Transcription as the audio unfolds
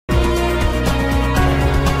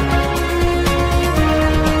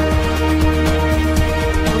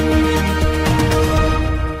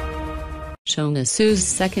Shona Sues'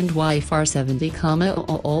 second wife R70,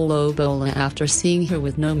 Lobola after seeing her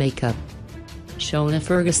with no makeup. Shona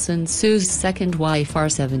Ferguson Sues' second wife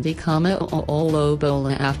R70,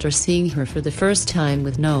 Lobola after seeing her for the first time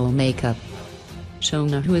with no makeup.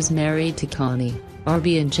 Shona, who is married to Connie,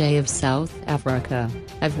 R70 of South Africa,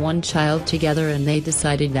 have one child together, and they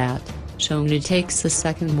decided that Shona takes a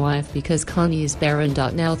second wife because Connie is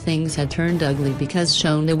barren.Now. Things had turned ugly because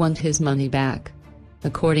Shona want his money back.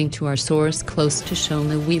 According to our source close to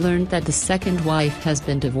Shona, we learned that the second wife has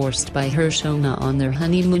been divorced by her Shona on their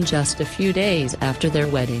honeymoon just a few days after their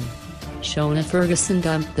wedding. Shona Ferguson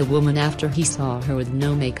dumped the woman after he saw her with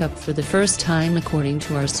no makeup for the first time, according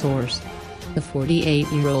to our source. The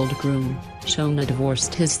 48-year-old groom, Shona,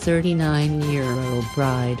 divorced his 39-year-old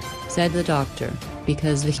bride, said the doctor,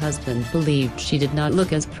 because the husband believed she did not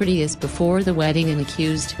look as pretty as before the wedding and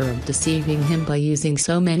accused her of deceiving him by using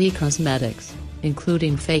so many cosmetics,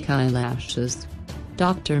 including fake eyelashes.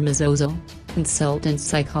 Dr. Mazzozo, consultant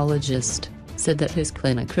psychologist, said that his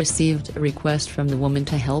clinic received a request from the woman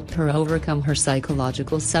to help her overcome her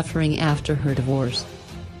psychological suffering after her divorce.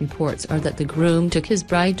 Reports are that the groom took his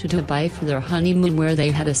bride to Dubai for their honeymoon, where they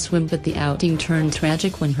had a swim, but the outing turned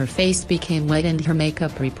tragic when her face became wet and her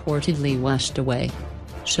makeup reportedly washed away.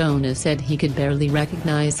 Shona said he could barely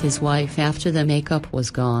recognize his wife after the makeup was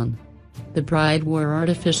gone. The bride wore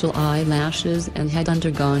artificial eyelashes and had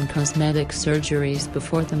undergone cosmetic surgeries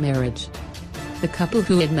before the marriage. The couple,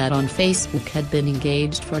 who had met on Facebook, had been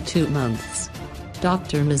engaged for 2 months.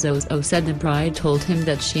 Dr. Mazzozo said the bride told him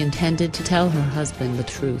that she intended to tell her husband the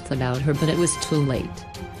truth about her, but it was too late.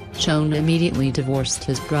 Shona immediately divorced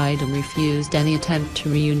his bride and refused any attempt to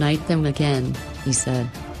reunite them again, he said.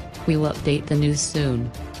 We'll update the news soon.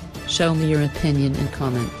 Show me your opinion and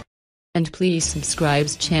comment. And please subscribe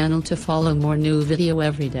channel to follow more new video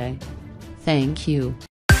every day. Thank you.